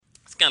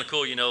kind of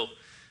cool,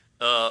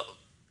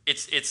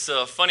 It's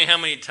funny how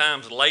many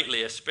times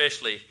lately,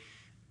 especially,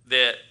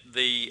 that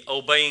the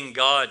obeying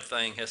God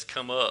thing has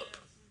come up.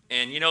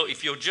 And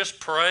if you'll just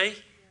pray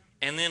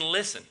and then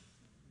listen,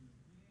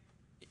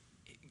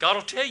 God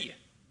will tell you.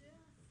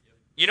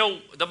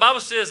 The Bible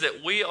says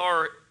that we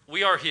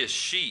are His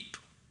sheep,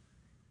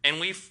 and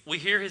we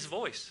hear His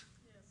voice.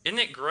 Isn't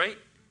it great?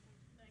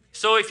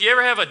 So if you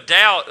ever have a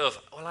doubt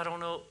of, well, I don't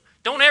know,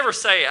 don't ever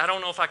say, I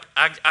don't know if I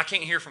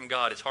can't hear from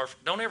God. It's hard.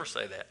 Don't ever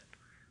say that.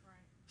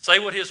 Say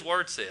what His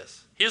Word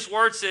says. His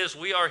Word says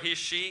we are His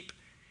sheep.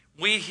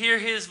 We hear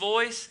His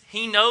voice.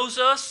 He knows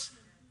us.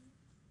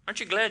 Aren't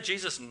you glad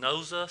Jesus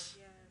knows us?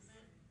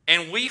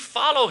 And we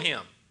follow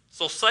Him.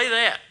 So say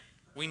that.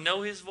 We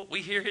know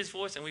we hear His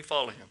voice and we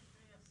follow Him.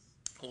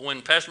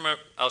 When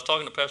I was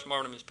talking to Pastor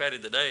Marvin and Miss Patty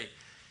today,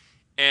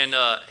 and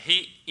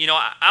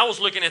I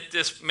was looking at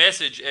this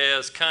message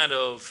as kind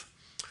of,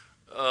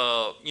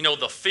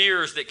 the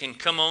fears that can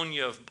come on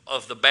you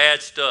of the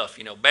bad stuff.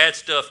 Bad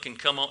stuff can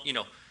come on,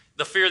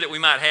 the fear that we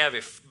might have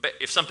if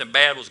something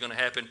bad was going to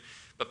happen.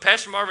 But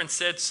Pastor Marvin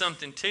said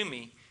something to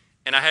me,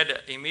 and I had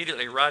to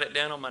immediately write it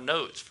down on my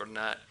notes for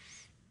tonight.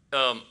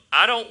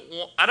 I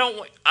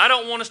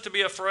don't want us to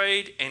be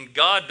afraid, and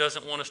God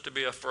doesn't want us to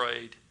be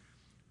afraid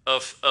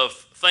of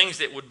things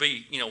that would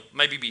be,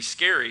 maybe be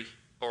scary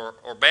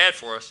or bad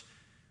for us.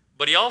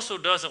 But He also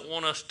doesn't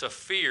want us to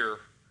fear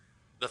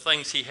the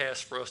things He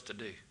has for us to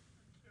do.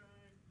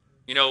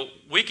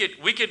 We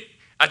could.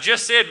 I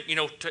just said,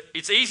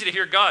 it's easy to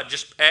hear God.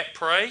 Just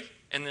pray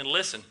and then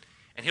listen,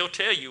 and He'll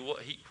tell you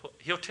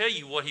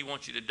what He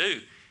wants you to do.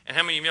 And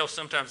how many of you know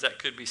sometimes that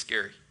could be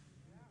scary?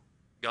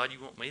 God,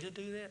 you want me to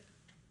do that?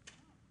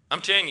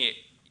 I'm telling you,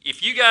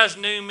 if you guys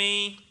knew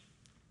me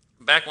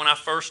back when I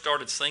first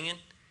started singing,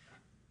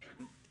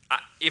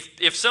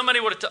 if somebody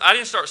would have, I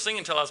didn't start singing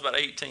until I was about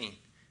 18.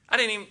 I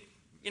didn't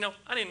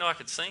know I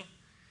could sing.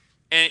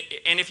 And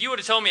if you would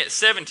have told me at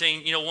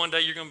 17, one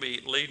day you're going to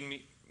be leading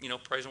me,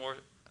 praise and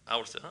worship, I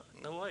would have said,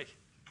 no way.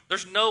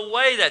 There's no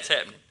way that's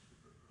happening.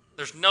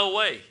 There's no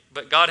way.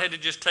 But God had to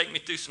just take me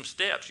through some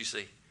steps, you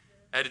see.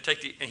 I had to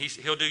take and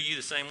He'll do you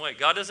the same way.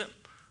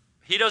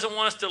 He doesn't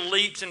want us to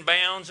leaps and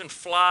bounds and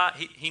fly.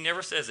 He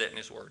never says that in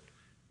His Word.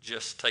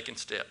 Just taking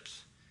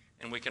steps.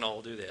 And we can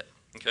all do that.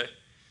 Okay?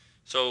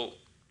 So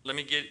let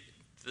me get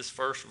this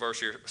first verse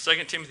here.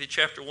 2 Timothy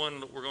chapter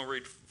 1, we're going to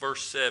read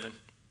verse 7.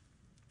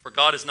 For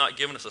God has not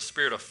given us a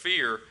spirit of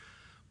fear,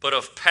 but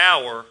of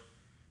power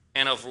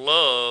and of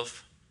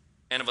love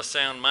and of a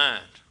sound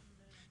mind.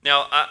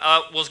 Now,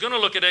 I was going to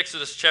look at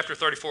Exodus chapter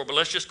 34, but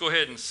let's just go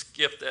ahead and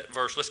skip that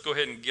verse. Let's go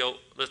ahead and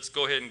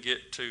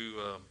get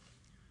to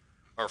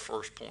our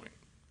first point.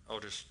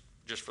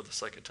 Just for the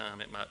sake of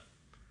time, it might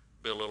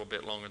be a little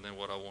bit longer than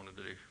what I wanted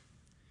to do,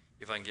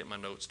 if I can get my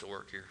notes to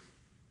work here.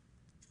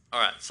 All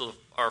right, so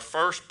our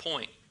first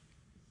point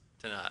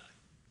tonight,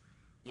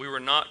 we were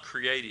not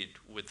created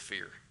with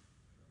fear.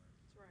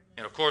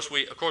 And of course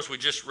we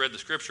just read the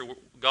scripture.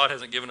 God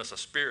hasn't given us a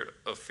spirit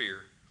of fear.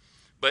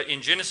 But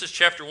in Genesis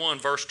chapter 1,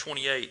 verse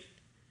 28,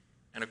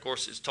 and of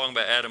course it's talking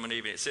about Adam and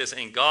Eve, and it says,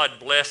 and God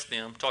blessed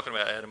them, talking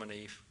about Adam and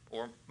Eve,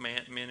 or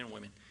men and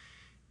women.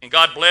 And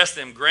God blessed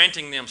them,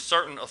 granting them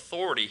certain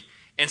authority,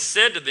 and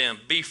said to them,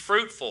 be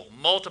fruitful,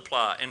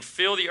 multiply, and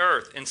fill the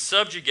earth, and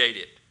subjugate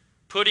it,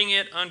 putting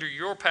it under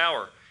your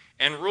power,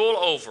 and rule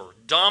over,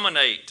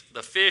 dominate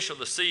the fish of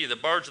the sea, the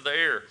birds of the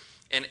air,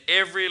 and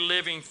every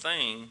living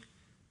thing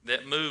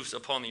that moves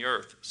upon the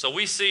earth. So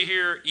we see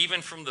here,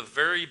 even from the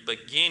very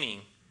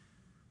beginning,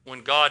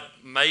 when God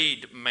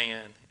made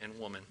man and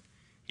woman,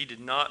 He did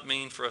not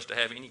mean for us to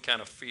have any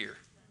kind of fear.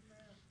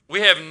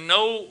 We have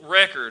no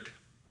record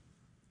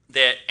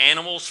that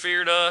animals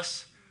feared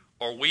us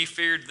or we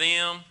feared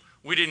them.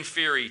 We didn't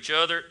fear each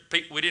other.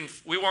 We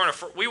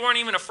weren't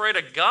even afraid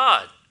of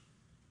God.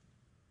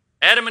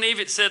 Adam and Eve,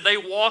 it said they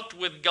walked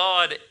with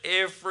God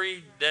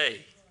every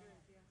day.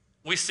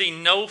 We see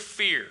no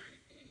fear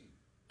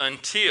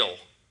until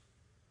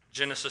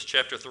Genesis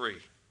chapter 3.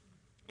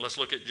 Let's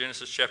look at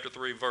Genesis chapter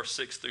 3, verse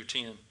 6 through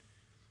 10.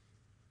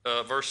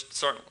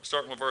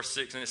 Starting with verse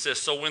 6, and it says,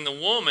 so when the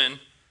woman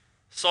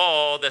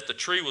saw that the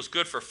tree was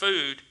good for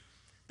food,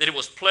 that it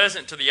was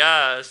pleasant to the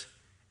eyes,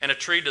 and a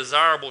tree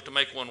desirable to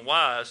make one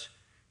wise,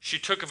 she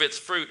took of its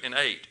fruit and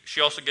ate. She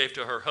also gave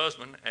to her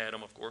husband,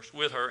 Adam, of course,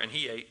 with her, and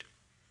he ate.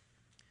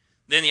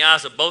 Then the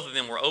eyes of both of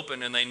them were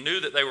opened, and they knew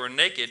that they were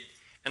naked,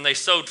 and they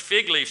sewed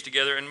fig leaves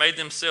together and made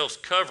themselves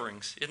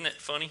coverings. Isn't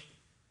that funny?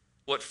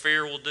 What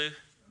fear will do?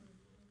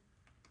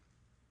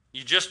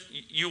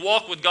 You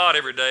walk with God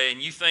every day,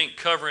 and you think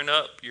covering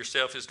up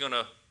yourself is going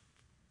to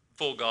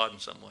fool God in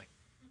some way.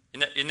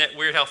 Isn't that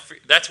weird?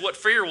 That's what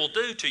fear will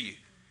do to you.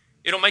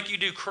 It'll make you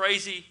do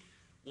crazy,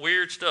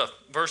 weird stuff.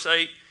 Verse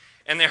 8,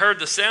 and they heard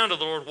the sound of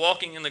the Lord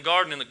walking in the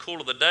garden in the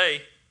cool of the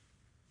day,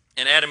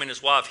 and Adam and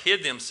his wife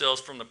hid themselves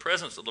from the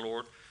presence of the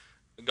Lord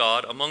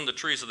God among the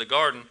trees of the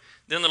garden.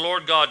 Then the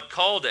Lord God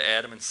called to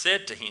Adam and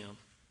said to him,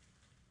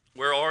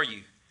 where are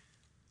you?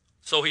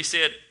 So he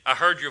said, I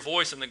heard your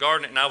voice in the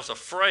garden, and I was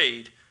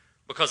afraid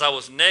because I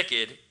was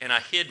naked and I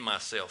hid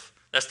myself.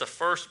 That's the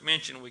first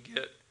mention we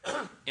get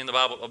in the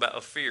Bible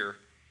about fear,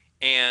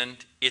 and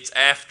it's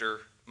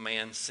after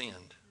man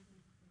sinned,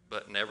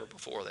 but never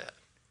before that.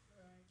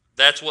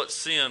 That's what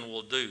sin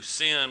will do.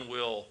 Sin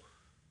will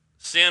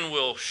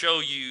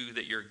show you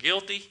that you're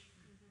guilty.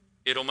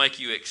 It'll make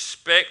you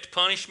expect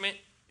punishment,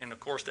 and of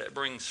course that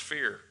brings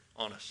fear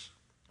on us.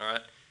 All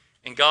right?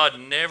 And God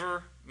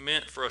never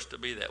meant for us to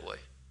be that way.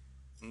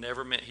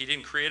 Never meant. He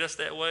didn't create us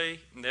that way.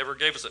 Never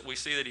gave us. We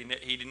see that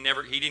he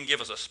didn't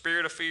give us a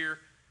spirit of fear,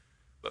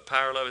 but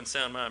power, love, and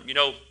sound mind. You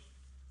know,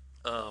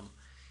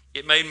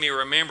 it made me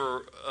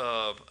remember.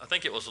 I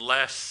think it was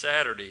last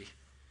Saturday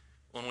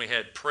when we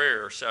had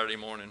prayer Saturday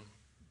morning.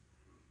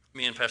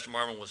 Me and Pastor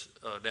Marvin was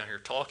down here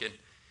talking,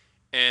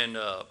 and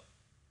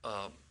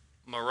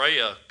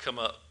Maria come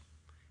up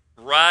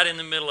right in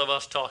the middle of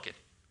us talking.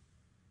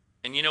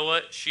 And you know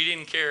what? She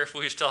didn't care if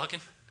we was talking.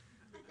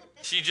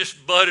 She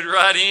just butted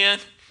right in,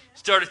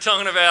 started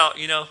talking about,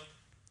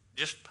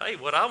 just, hey,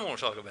 what I want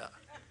to talk about.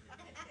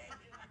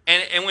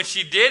 And when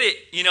she did it,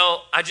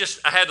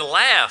 I had to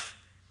laugh.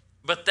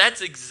 But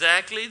that's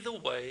exactly the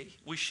way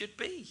we should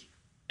be,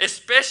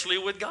 especially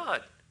with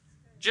God.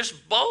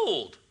 Just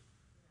bold.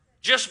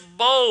 Just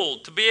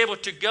bold to be able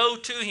to go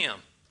to Him.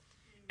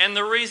 And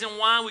the reason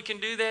why we can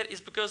do that is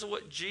because of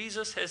what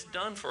Jesus has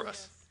done for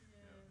us.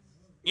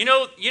 You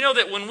know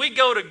that when we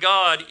go to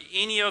God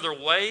any other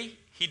way,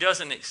 He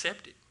doesn't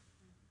accept it.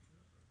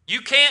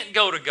 You can't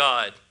go to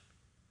God.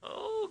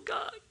 Oh,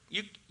 God.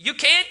 You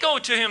can't go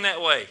to Him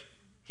that way.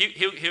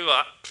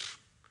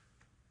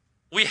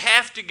 We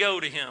have to go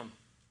to Him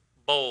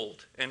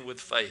bold and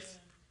with faith.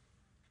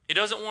 He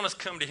doesn't want us to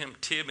come to Him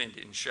timid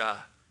and shy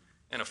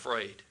and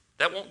afraid.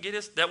 That won't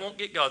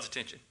get God's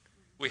attention.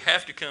 We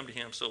have to come to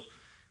Him. So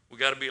we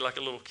got to be like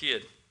a little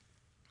kid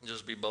and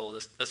just be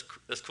bold.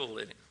 That's cool,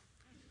 isn't it?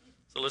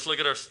 So let's look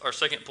at our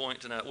second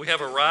point tonight. We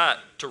have a right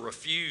to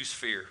refuse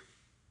fear.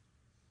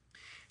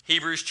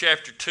 Hebrews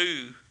chapter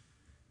 2,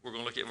 we're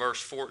going to look at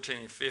verse 14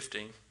 and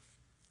 15.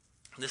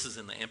 This is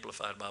in the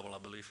Amplified Bible, I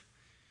believe.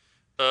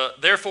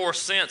 Therefore,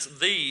 since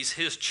these,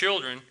 His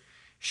children,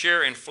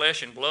 share in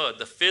flesh and blood,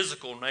 the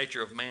physical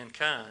nature of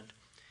mankind,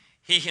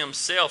 He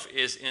Himself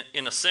is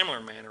in a similar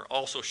manner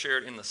also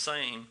shared in the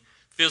same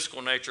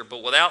physical nature,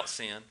 but without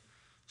sin,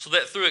 so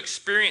that through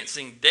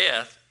experiencing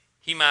death,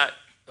 He might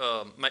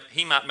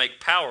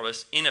make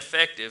powerless,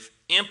 ineffective,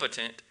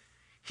 impotent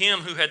him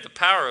who had the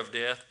power of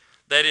death,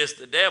 that is,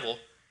 the devil,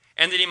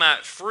 and that He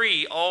might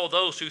free all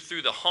those who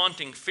through the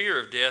haunting fear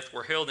of death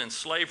were held in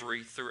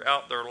slavery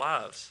throughout their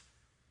lives.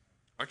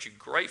 Aren't you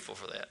grateful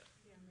for that?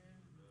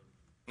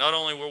 Not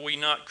only were we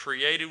not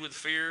created with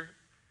fear,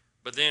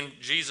 but then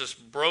Jesus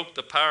broke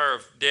the power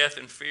of death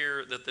and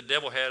fear that the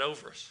devil had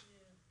over us.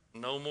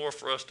 No more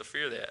for us to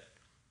fear that.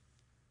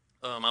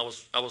 I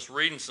was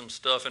reading some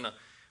stuff, and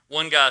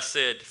one guy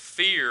said,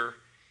 fear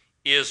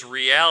is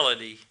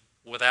reality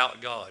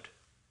without God.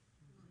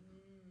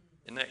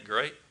 Isn't that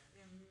great?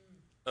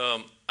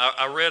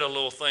 I read a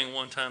little thing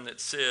one time that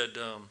said,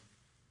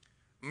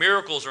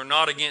 miracles are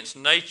not against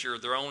nature,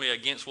 they're only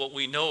against what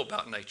we know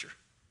about nature.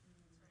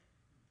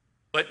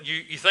 But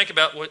you think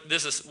about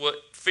what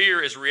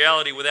fear is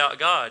reality without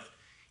God.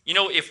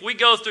 If we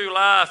go through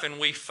life and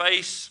we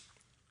face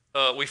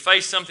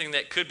something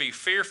that could be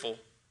fearful,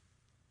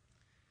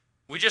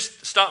 we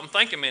just stop and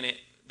think a minute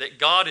that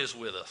God is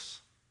with us.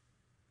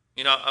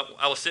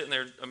 I was sitting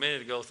there a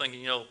minute ago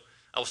thinking,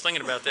 I was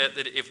thinking about that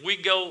if we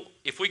go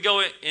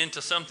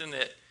into something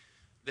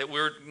that we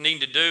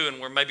need to do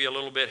and we're maybe a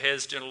little bit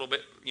hesitant, a little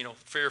bit,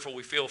 fearful,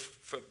 we feel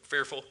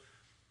fearful.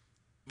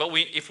 But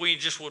if we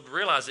just would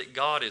realize that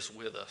God is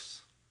with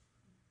us.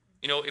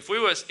 If we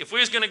was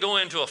going to go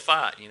into a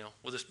fight,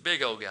 with this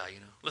big old guy,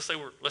 let's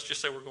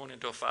just say we're going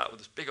into a fight with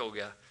this big old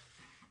guy,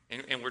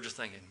 and we're just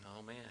thinking,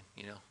 oh man,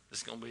 this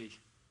is going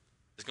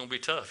to be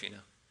tough,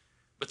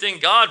 But then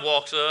God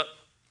walks up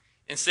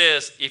and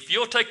says, if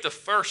you'll take the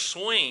first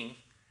swing,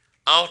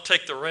 I'll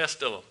take the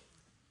rest of them.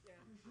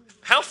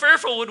 How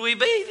fearful would we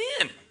be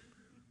then?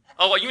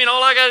 Oh, you mean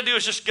all I got to do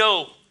is just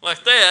go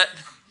like that,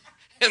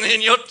 and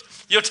then you'll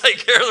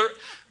take care of the...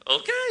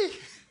 Okay.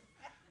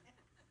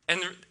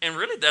 And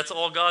really, that's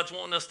all God's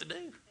wanting us to do.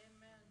 Amen.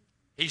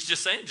 He's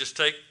just saying, just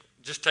take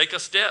a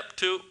step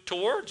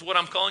towards what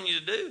I'm calling you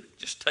to do.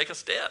 Just take a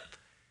step,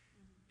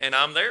 and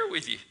I'm there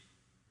with you.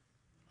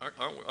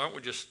 Aren't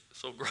we just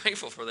so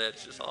grateful for that?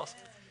 It's just awesome.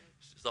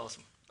 It's just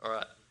awesome. All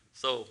right.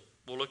 So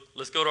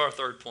let's go to our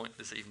third point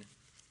this evening.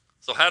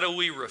 So how do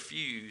we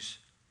refuse?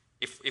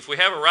 If we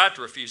have a right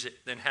to refuse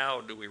it, then how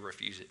do we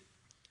refuse it?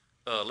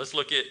 Let's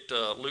look at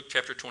Luke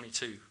chapter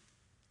 22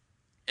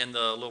 and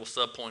the little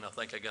subpoint I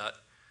think I got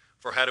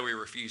for how do we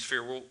refuse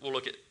fear. We'll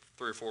look at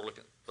three or four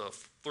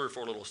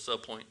little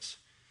subpoints.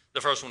 The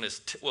first one is,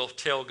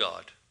 tell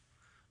God.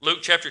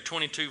 Luke chapter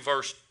 22,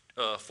 verse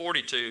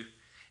 42,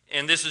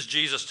 and this is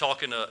Jesus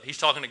he's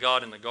talking to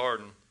God in the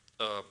garden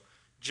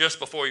just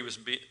before he was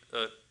going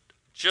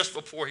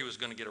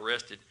to get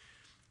arrested.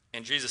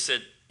 And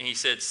he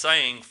said,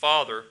 saying,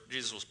 Father,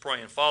 Jesus was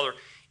praying, Father,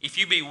 if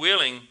you be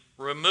willing,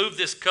 remove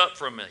this cup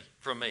from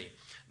me.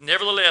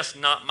 Nevertheless,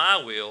 not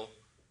my will,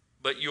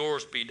 but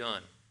yours be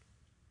done.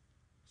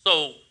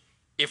 So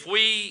if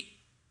we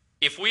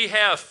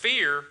have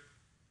fear,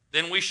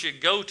 then we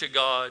should go to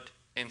God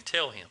and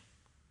tell him,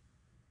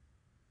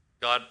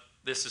 God,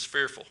 this is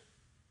fearful.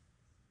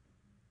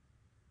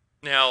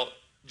 Now,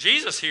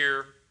 Jesus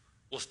here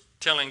was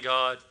telling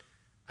God,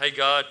 hey,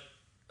 God,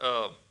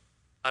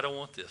 I don't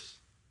want this.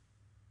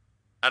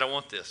 I don't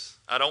want this.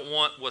 I don't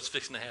want what's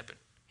fixing to happen.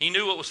 He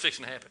knew what was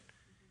fixing to happen.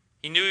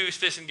 He knew he was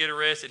fixing to get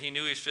arrested. He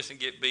knew he was fixing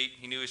to get beat.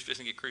 He knew he was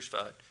fixing to get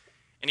crucified.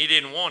 And he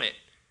didn't want it.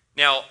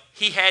 Now,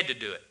 he had to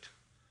do it.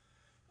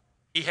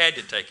 He had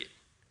to take it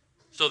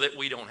so that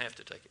we don't have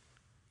to take it.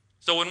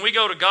 So when we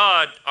go to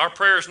God, our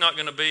prayer is not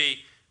going to be,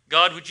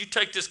 God, would you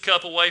take this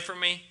cup away from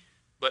me?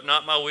 But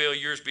not my will,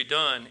 yours be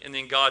done. And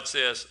then God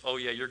says, oh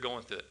yeah, you're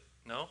going through it.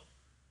 No.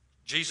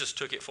 Jesus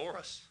took it for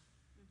us.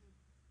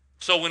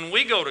 So when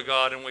we go to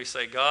God and we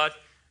say, God,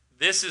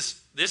 this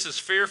is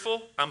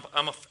fearful.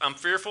 I'm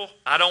fearful.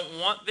 I don't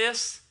want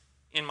this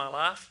in my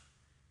life.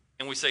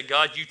 And we say,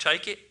 God, you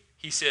take it.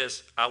 He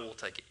says, I will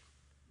take it.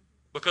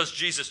 Because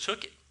Jesus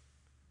took it.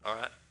 All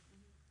right?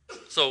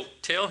 So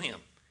tell him.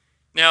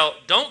 Now,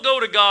 don't go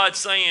to God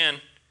saying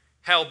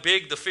how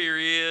big the fear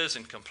is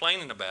and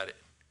complaining about it.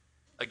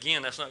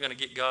 Again, that's not going to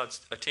get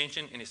God's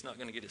attention and it's not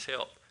going to get his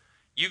help.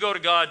 You go to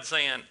God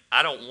saying,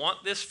 I don't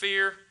want this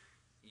fear.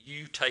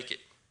 You take it.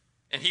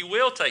 And he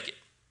will take it.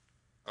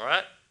 All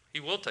right? He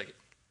will take it.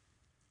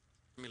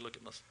 Let me look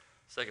at my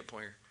second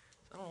point here.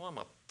 I don't know why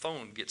my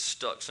phone gets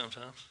stuck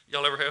sometimes.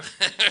 Y'all ever have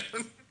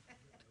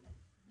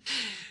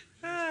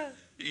that?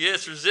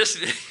 Yes,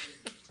 resisting it.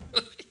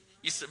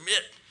 You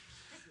submit.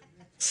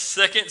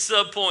 Second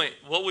subpoint.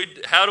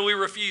 How do we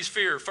refuse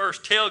fear?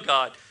 First, tell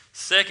God.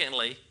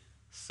 Secondly,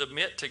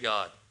 submit to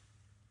God.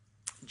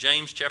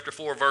 James chapter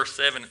 4, verse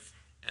 7, and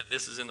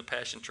this is in the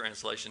Passion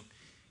Translation.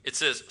 It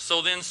says,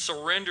 so then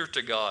surrender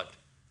to God.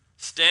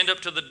 Stand up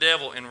to the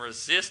devil and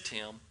resist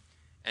him,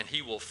 and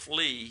he will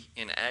flee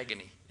in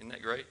agony. Isn't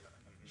that great?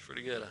 It's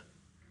pretty good. Huh?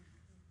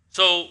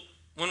 So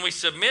when we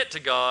submit to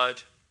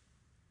God,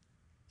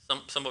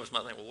 some of us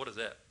might think, well, what is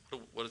that?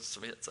 What does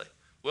submit say?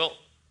 Well,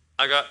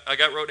 I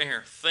got wrote in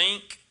here,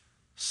 think,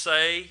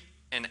 say,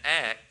 and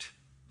act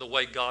the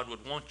way God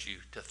would want you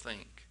to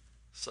think,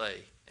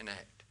 say, and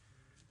act.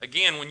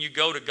 Again, when you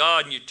go to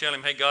God and you tell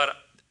him, hey, God,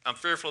 I'm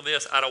fearful of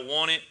this. I don't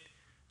want it.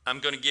 I'm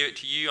going to give it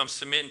to you. I'm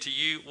submitting to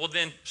you. Well,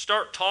 then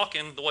start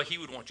talking the way he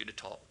would want you to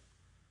talk.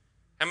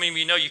 How many of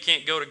you know you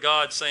can't go to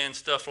God saying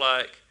stuff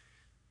like,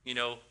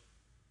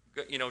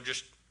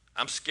 just,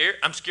 I'm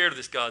scared of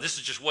this God. This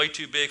is just way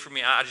too big for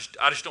me. I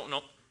just don't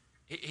know.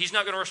 He's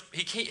not going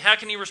to, how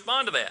can he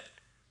respond to that?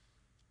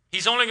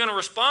 He's only going to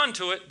respond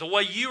to it the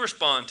way you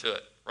respond to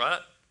it, right?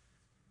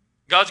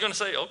 God's going to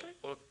say, okay,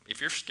 well, if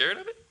you're scared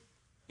of it,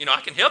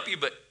 I can help you,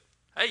 but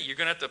hey, you're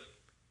going to have to,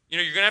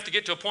 you're going to have to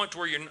get to a point to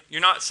where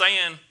you're not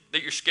saying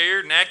that you're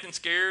scared and acting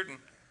scared. And,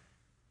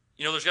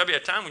 there's got to be a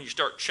time when you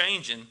start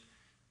changing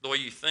the way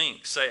you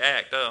think, say,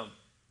 act.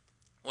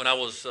 When I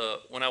was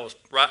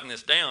writing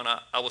this down,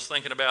 I was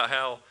thinking about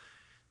how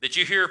that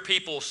you hear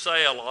people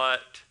say a lot.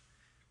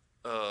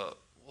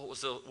 What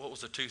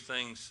was the two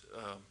things?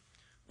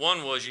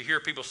 One was you hear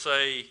people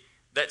say,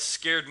 that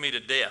scared me to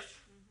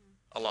death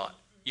a lot.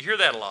 You hear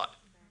that a lot.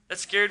 That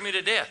scared me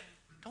to death.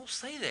 Don't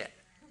say that.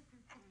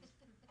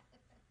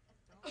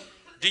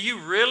 Do you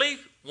really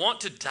want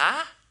to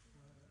die?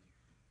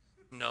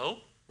 No.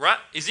 Right?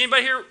 Is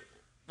anybody here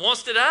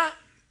wants to die?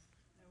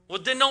 Well,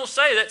 then don't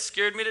say that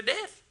scared me to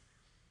death.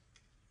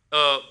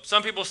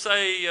 Some people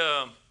say,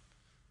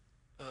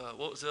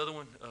 what was the other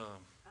one?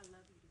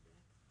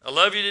 I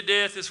love you to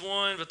death is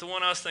one, but the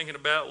one I was thinking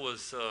about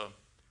was,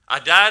 I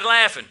died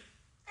laughing.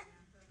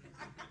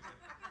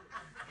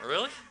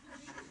 Really?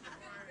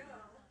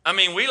 I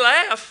mean, we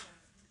laugh.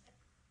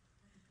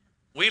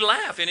 We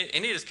laugh, and it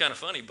is kind of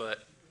funny, but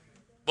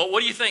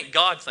what do you think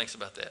God thinks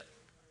about that?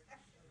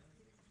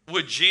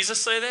 Would Jesus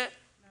say that?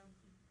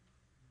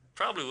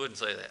 Probably wouldn't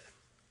say that.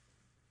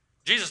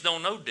 Jesus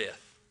don't know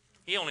death.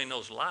 He only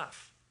knows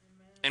life.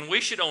 And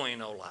we should only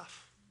know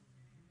life.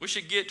 We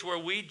should get to where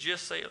we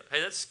just say,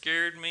 hey, that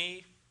scared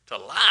me to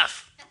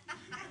life.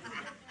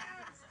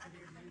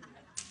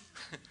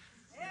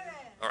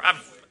 Or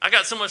I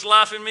got so much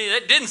life in me,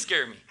 that didn't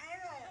scare me.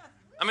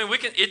 I mean,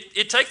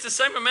 it takes the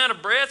same amount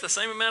of breath, the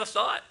same amount of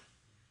thought.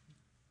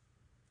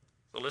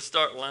 So let's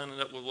start lining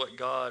up with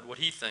what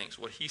he thinks,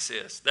 what he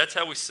says. That's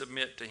how we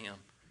submit to him.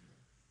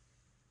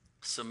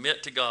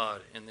 Submit to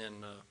God and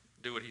then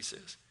do what he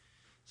says.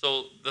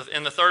 So,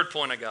 and the third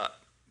point I got,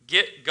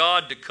 get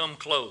God to come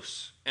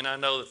close. And I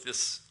know that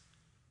this,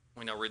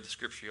 when I read the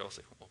scripture, you all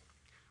say, well,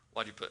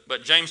 why'd you put?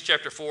 But James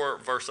chapter 4,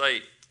 verse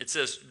 8, it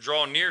says,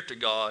 draw near to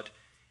God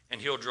and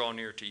he'll draw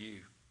near to you.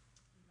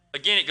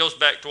 Again, it goes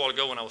back to a while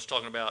ago when I was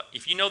talking about,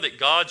 if you know that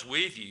God's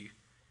with you,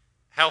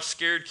 how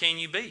scared can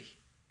you be?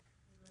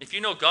 If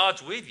you know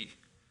God's with you.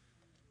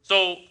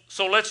 So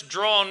let's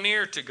draw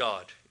near to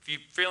God. If you're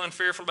feeling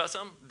fearful about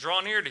something,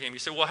 draw near to him. You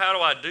say, well, how do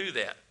I do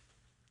that?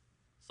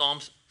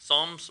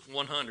 Psalms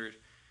 100,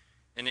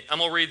 and I'm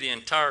going to read the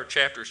entire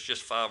chapter. It's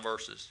just 5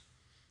 verses.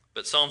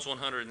 But Psalms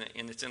 100,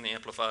 and it's in the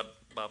Amplified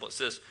Bible, it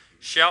says,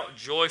 "Shout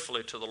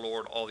joyfully to the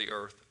Lord, all the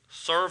earth.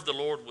 Serve the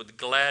Lord with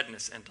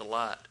gladness and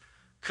delight.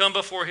 Come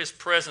before his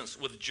presence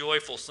with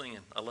joyful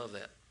singing." I love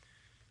that.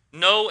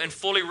 "Know and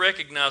fully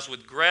recognize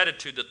with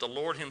gratitude that the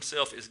Lord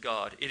himself is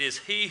God. It is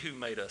he who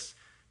made us,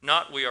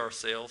 not we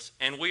ourselves,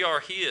 and we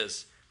are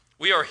his.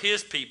 We are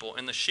his people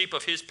and the sheep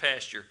of his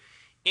pasture.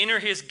 Enter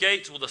his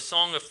gates with a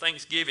song of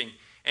thanksgiving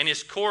and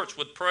his courts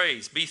with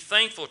praise. Be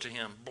thankful to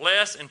him.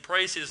 Bless and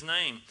praise his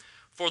name.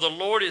 For the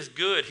Lord is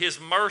good. His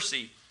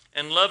mercy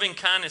and loving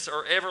kindness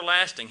are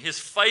everlasting. His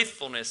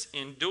faithfulness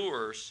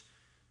endures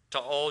to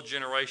all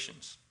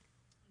generations."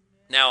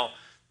 Now,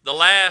 the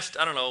last,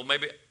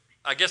 maybe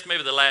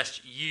the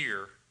last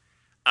year,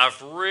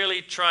 I've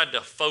really tried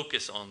to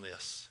focus on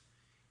this.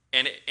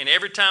 And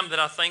every time that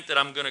I think that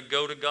I'm going to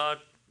go to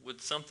God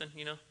with something,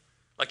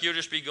 like you'll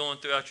just be going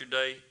throughout your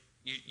day.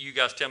 You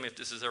guys tell me if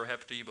this has ever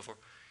happened to you before.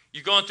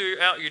 You're going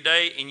throughout your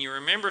day and you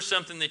remember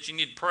something that you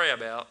need to pray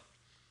about,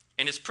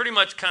 and it's pretty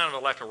much kind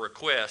of like a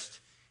request.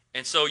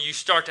 And so you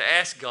start to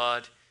ask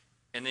God,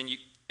 and then you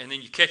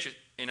catch it.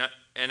 And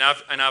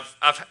I've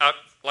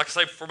like I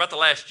say, for about the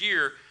last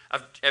year,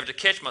 I've had to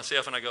catch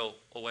myself, and I go,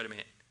 "Oh, wait a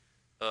minute."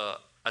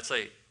 I'd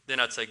say,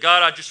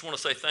 "God, I just want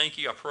to say thank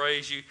you. I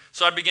praise you."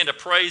 So I begin to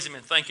praise him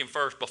and thank him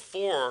first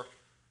before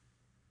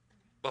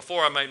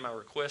I made my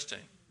request to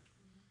him.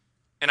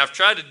 And I've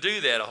tried to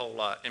do that a whole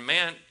lot. And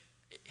man,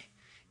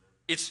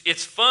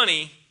 it's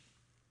funny.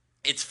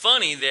 It's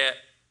funny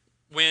that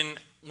when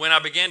I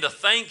began to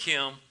thank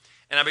him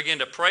and I began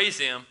to praise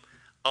him,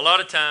 a lot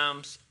of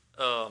times,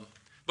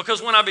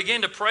 because when I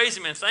begin to praise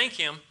him and thank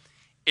him,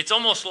 it's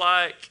almost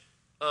like,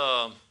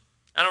 I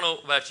don't know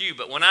about you,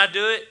 but when I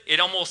do it, it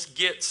almost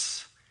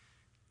gets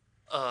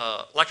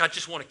like I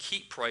just want to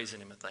keep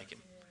praising him and thanking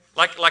him.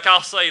 Like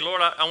I'll say,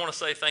 "Lord, I want to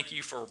say thank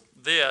you for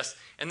this,"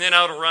 and then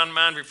I'll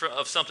remind me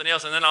of something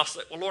else, and then I'll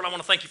say, "Well, Lord, I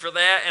want to thank you for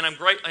that, and I'm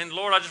great, and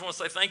Lord, I just want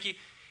to say thank you,"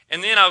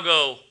 and then I'll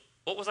go,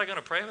 "What was I going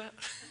to pray about?"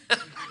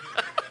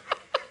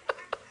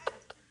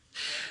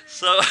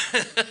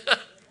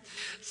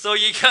 So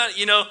you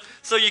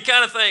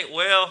kind of think,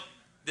 well,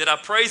 did I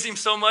praise him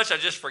so much I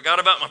just forgot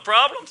about my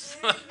problems?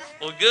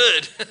 Well,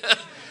 good.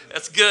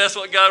 That's good. That's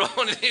what God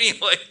wanted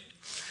anyway.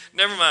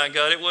 Never mind,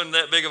 God. It wasn't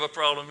that big of a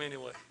problem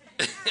anyway.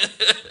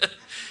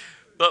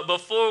 But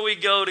before we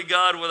go to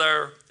God with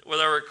our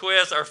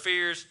requests, our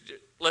fears,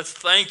 let's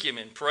thank him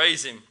and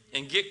praise him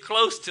and get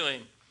close to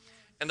him.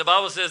 And the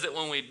Bible says that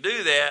when we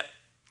do that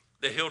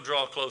he'll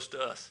draw close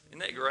to us. Isn't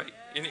that great?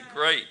 Isn't it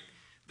great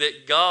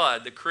that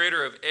God, the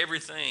creator of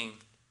everything,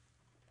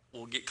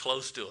 will get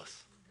close to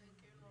us?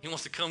 He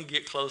wants to come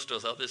get close to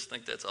us. I just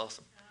think that's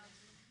awesome.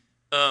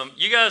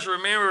 You guys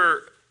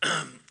remember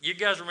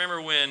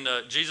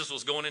when Jesus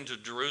was going into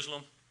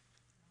Jerusalem,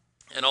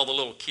 and all the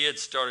little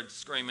kids started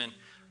screaming,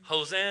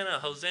 "Hosanna,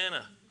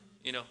 Hosanna,"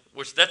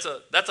 which that's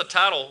a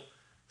title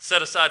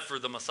set aside for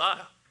the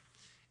Messiah.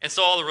 And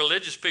so all the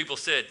religious people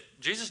said,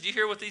 "Jesus, do you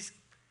hear what these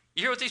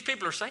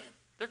people are saying?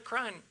 They're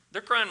crying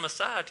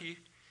Messiah to you."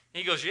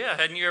 And he goes, "Yeah,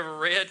 hadn't you ever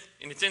read?"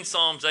 And it's in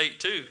Psalms 8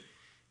 too.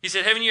 He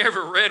said, "Haven't you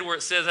ever read where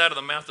it says, out of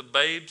the mouth of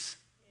babes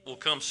will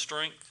come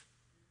strength?"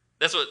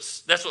 That's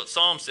what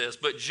Psalm says.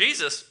 But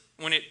Jesus,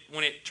 when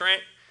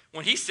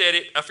he said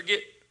it,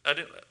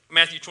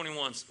 Matthew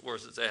 21 where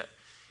it's at.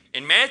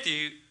 In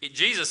Matthew,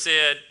 Jesus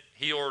said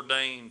he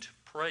ordained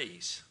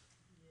praise.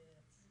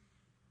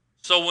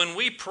 So when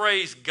we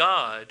praise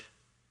God,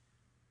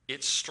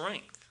 it's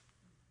strength.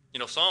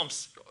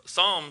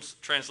 Psalms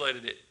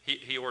translated it,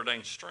 he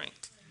ordained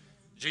strength.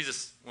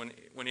 Jesus, when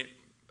it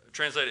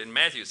translated in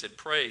Matthew, it said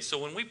praise. So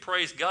when we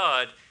praise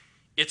God,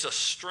 it's a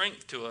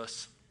strength to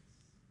us.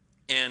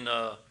 And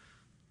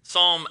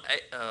Psalm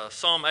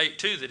 8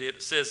 too, that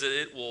it says that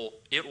it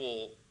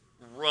will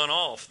run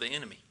off the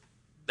enemy.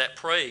 That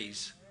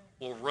praise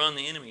will run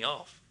the enemy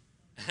off.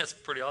 That's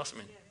pretty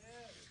awesome.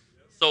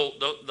 So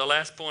the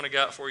last point I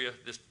got for you,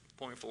 this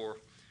point 4,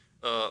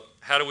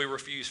 how do we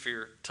refuse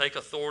fear? Take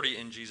authority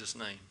in Jesus'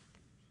 name.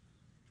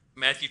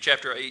 Matthew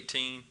chapter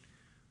 18,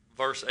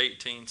 verse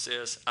 18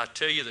 says, "I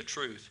tell you the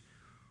truth,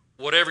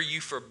 whatever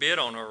you forbid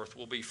on earth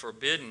will be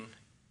forbidden.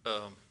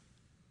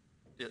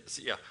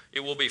 It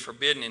will be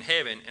forbidden in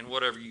heaven, and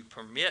whatever you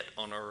permit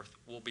on earth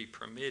will be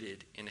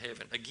permitted in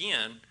heaven."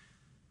 Again,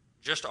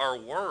 just our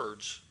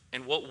words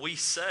and what we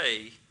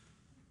say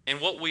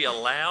and what we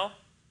allow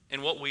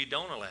and what we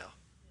don't allow.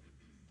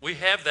 We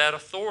have that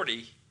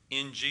authority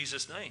in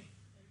Jesus' name.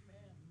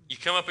 You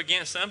come up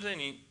against something,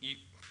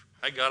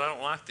 "Hey, God, I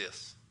don't like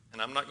this,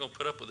 and I'm not going to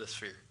put up with this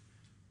fear."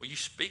 Well, you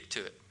speak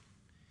to it.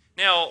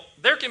 Now,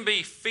 there can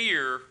be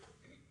fear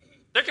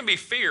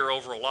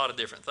over a lot of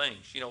different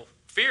things.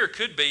 Fear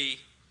could be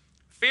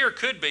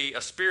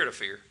a spirit of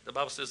fear. The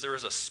Bible says there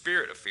is a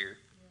spirit of fear.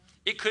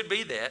 It could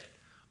be that,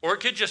 or it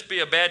could just be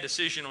a bad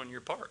decision on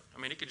your part.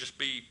 It could just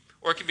be,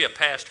 or it could be a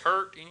past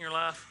hurt in your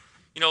life.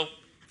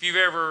 If you've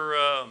ever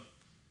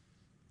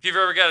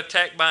got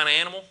attacked by an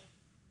animal,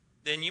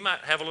 then you might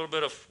have a little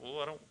bit of,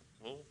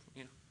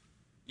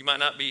 you might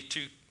not be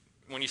too,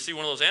 when you see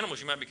one of those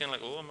animals, you might be kind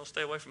of like, I'm going to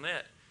stay away from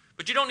that.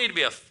 But you don't need to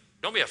be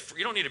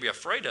you don't need to be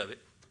afraid of it.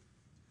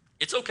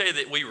 It's okay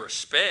that we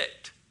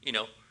respect,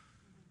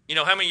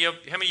 how many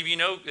of you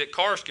know that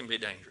cars can be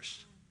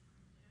dangerous?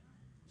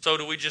 So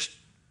do we just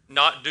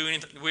not do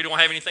anything? We don't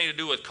have anything to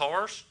do with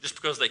cars just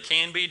because they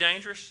can be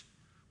dangerous?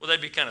 Well,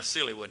 that'd be kind of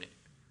silly, wouldn't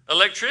it?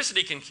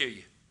 Electricity can kill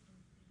you.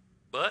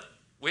 But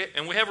we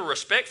have a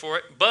respect for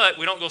it, but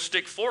we don't go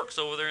stick forks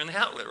over there in the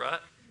outlet, right?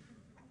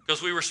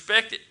 Because we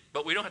respect it,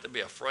 but we don't have to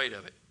be afraid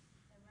of it.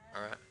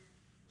 All right?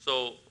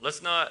 So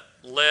let's not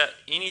let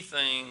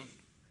anything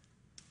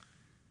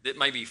that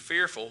may be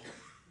fearful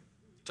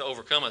to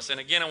overcome us. And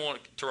again, I want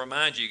to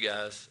remind you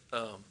guys,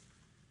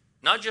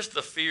 not just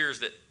the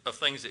fears of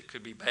things that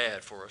could be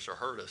bad for us or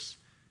hurt us,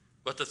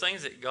 but the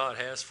things that God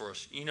has for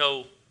us.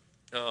 It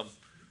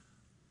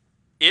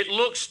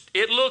looks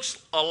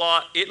a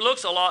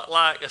lot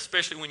like,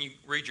 especially when you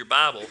read your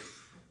Bible,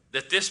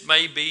 that this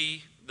may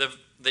be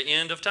the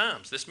end of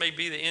times. This may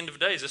be the end of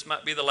days. This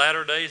might be the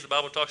latter days the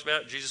Bible talks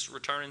about, Jesus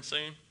returning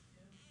soon.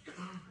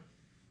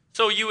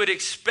 So you would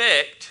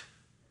expect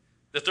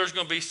that there's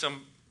going to be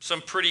some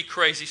pretty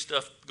crazy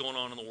stuff going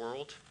on in the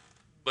world,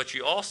 but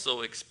you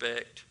also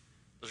expect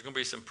there's going to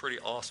be some pretty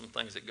awesome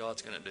things that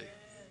God's going to do.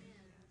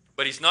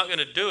 But he's not going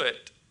to do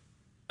it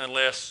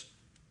unless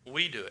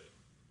we do it.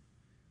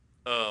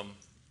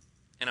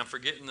 And I'm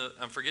forgetting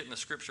the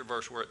scripture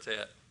verse where it's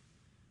at.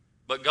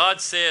 But God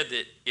said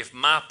that if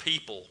my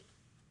people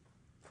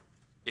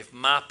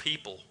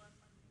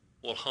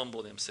will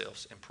humble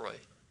themselves and pray,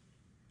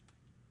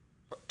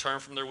 turn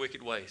from their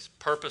wicked ways,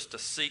 purpose to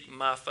seek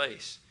my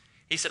face,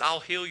 he said, I'll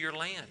heal your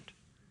land.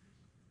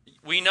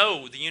 We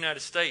know the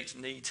United States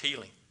needs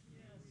healing.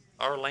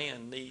 Our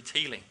land needs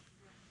healing.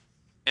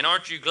 And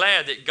aren't you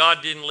glad that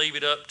God didn't leave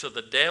it up to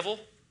the devil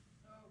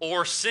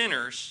or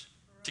sinners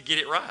to get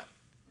it right?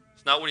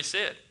 It's not what he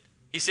said.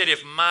 He said,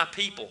 if my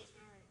people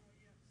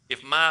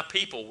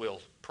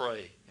will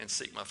pray and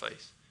seek my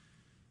face.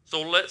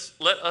 So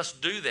let us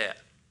do that.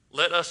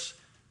 Let us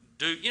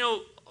do,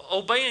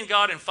 obeying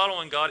God and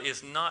following God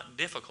is not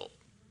difficult.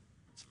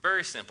 It's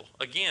very simple.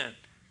 Again,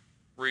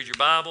 read your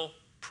Bible,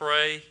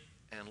 pray,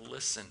 and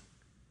listen.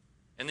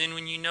 And then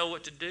when you know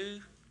what to do,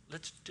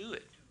 let's do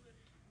it.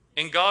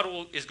 And God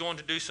is going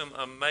to do some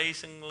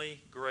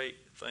amazingly great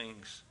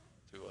things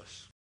through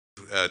us.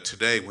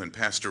 Today when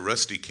Pastor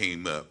Rusty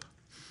came up,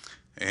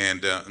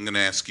 and I'm going to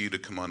ask you to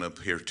come on up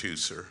here too,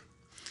 sir.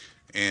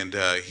 And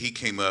he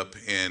came up,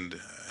 and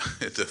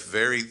the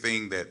very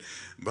thing that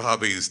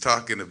Bobby is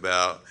talking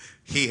about,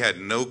 he had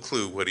no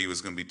clue what he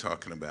was going to be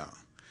talking about.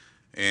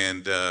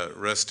 And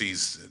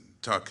Rusty's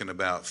talking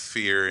about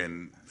fear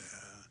and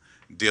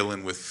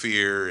dealing with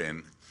fear,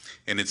 and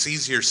it's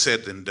easier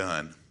said than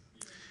done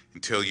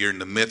until you're in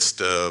the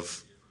midst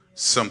of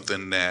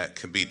something that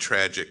could be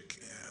tragic,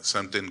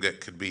 something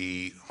that could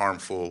be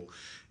harmful.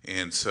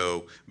 And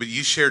so, but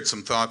you shared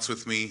some thoughts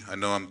with me. I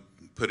know I'm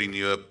putting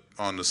you up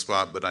on the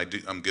spot, but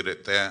I'm good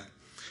at that.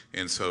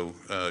 And so,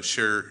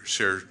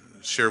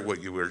 share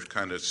what you were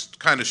kind of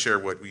share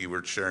what you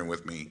were sharing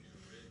with me.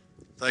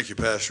 Thank you,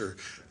 Pastor.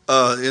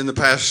 In the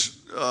past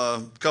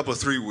couple of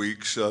 3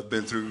 weeks, I've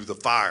been through the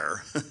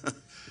fire.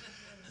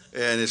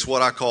 And it's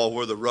what I call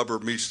where the rubber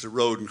meets the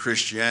road in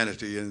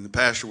Christianity. And the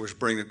pastor was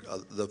bringing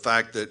the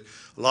fact that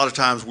a lot of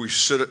times we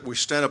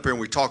stand up here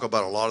and we talk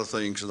about a lot of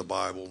things in the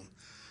Bible.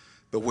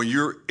 But when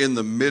you're in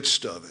the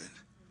midst of it,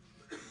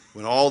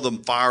 when all the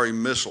fiery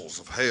missiles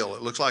of hell,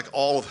 it looks like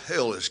all of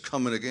hell is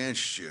coming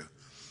against you.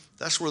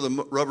 That's where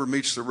the rubber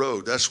meets the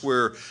road. That's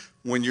where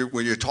when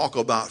you talk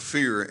about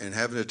fear and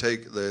having to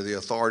take the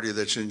authority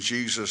that's in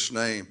Jesus'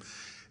 name,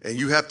 and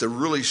you have to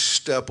really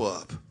step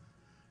up.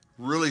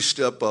 Really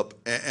step up,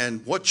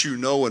 and what you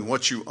know and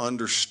what you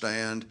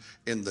understand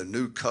in the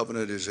new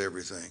covenant is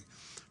everything.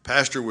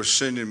 Pastor was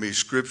sending me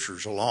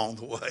scriptures along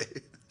the way.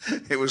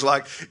 It was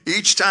like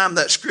each time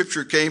that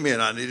scripture came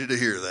in, I needed to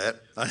hear that.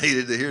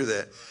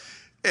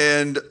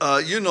 And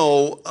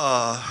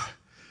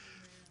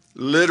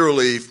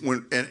literally,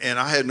 and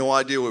I had no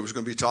idea what I was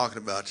going to be talking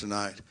about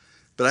tonight,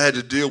 but I had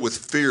to deal with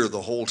fear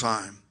the whole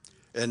time.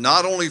 And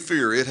not only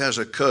fear, it has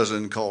a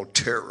cousin called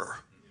terror.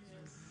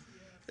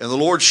 And the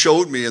Lord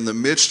showed me in the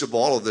midst of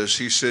all of this,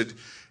 he said,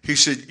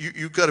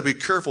 you've got to be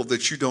careful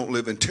that you don't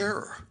live in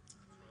terror.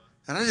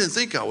 And I didn't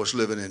think I was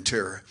living in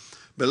terror.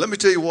 But let me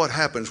tell you what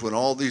happens when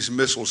all these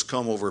missiles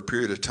come over a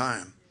period of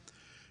time.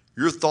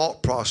 Your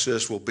thought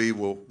process will be,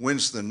 well,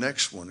 when's the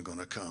next one going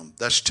to come?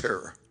 That's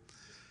terror.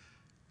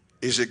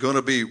 Is it going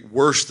to be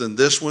worse than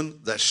this one?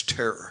 That's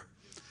terror.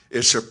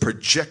 It's a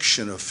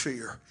projection of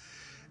fear.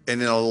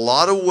 And in a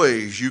lot of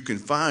ways, you can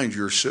find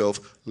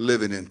yourself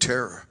living in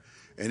terror.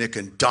 And it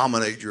can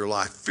dominate your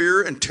life.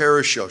 Fear and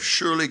terror shall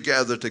surely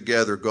gather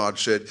together, God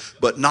said,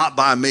 but not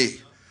by me.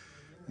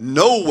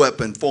 No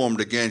weapon formed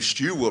against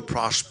you will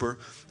prosper.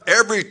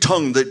 Every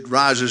tongue that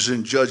rises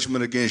in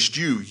judgment against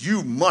you,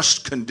 you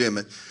must condemn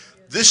it.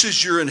 This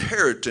is your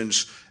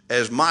inheritance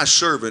as my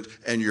servant,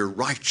 and your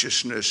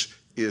righteousness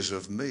is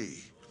of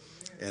me.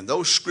 And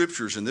those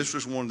scriptures, and this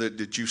was one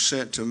that you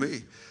sent to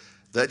me,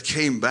 that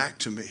came back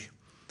to me.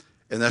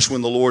 And that's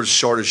when the Lord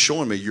started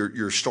showing me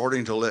you're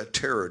starting to let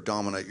terror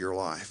dominate your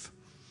life.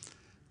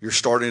 You're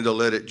starting to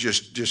let it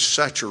just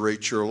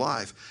saturate your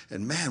life.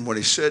 And man, when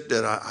he said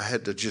that, I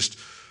had to just,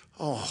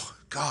 oh,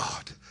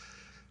 God,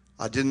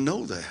 I didn't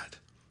know that.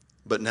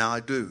 But now I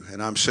do,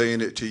 and I'm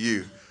saying it to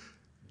you.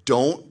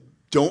 Don't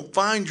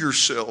find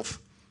yourself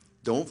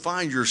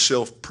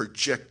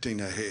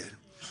projecting ahead.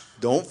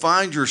 Don't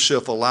find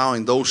yourself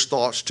allowing those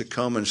thoughts to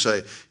come and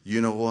say,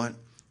 you know what?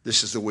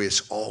 This is the way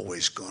it's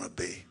always going to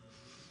be.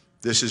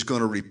 This is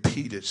going to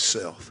repeat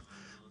itself.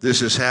 This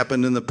has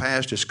happened in the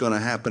past. It's going to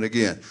happen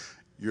again.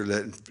 You're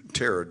letting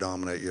terror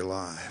dominate your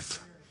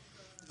life.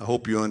 I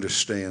hope you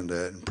understand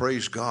that. And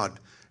praise God,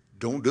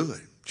 don't do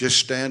it. Just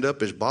stand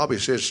up. As Bobby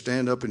says,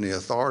 stand up in the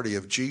authority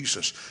of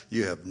Jesus.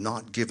 You have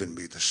not given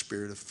me the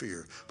spirit of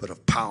fear, but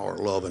of power,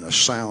 love, and a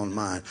sound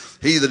mind.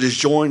 He that is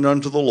joined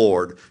unto the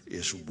Lord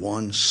is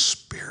one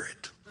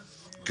spirit.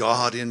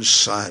 God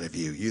inside of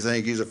you. You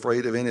think he's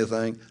afraid of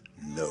anything?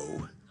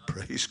 No.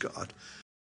 Praise God.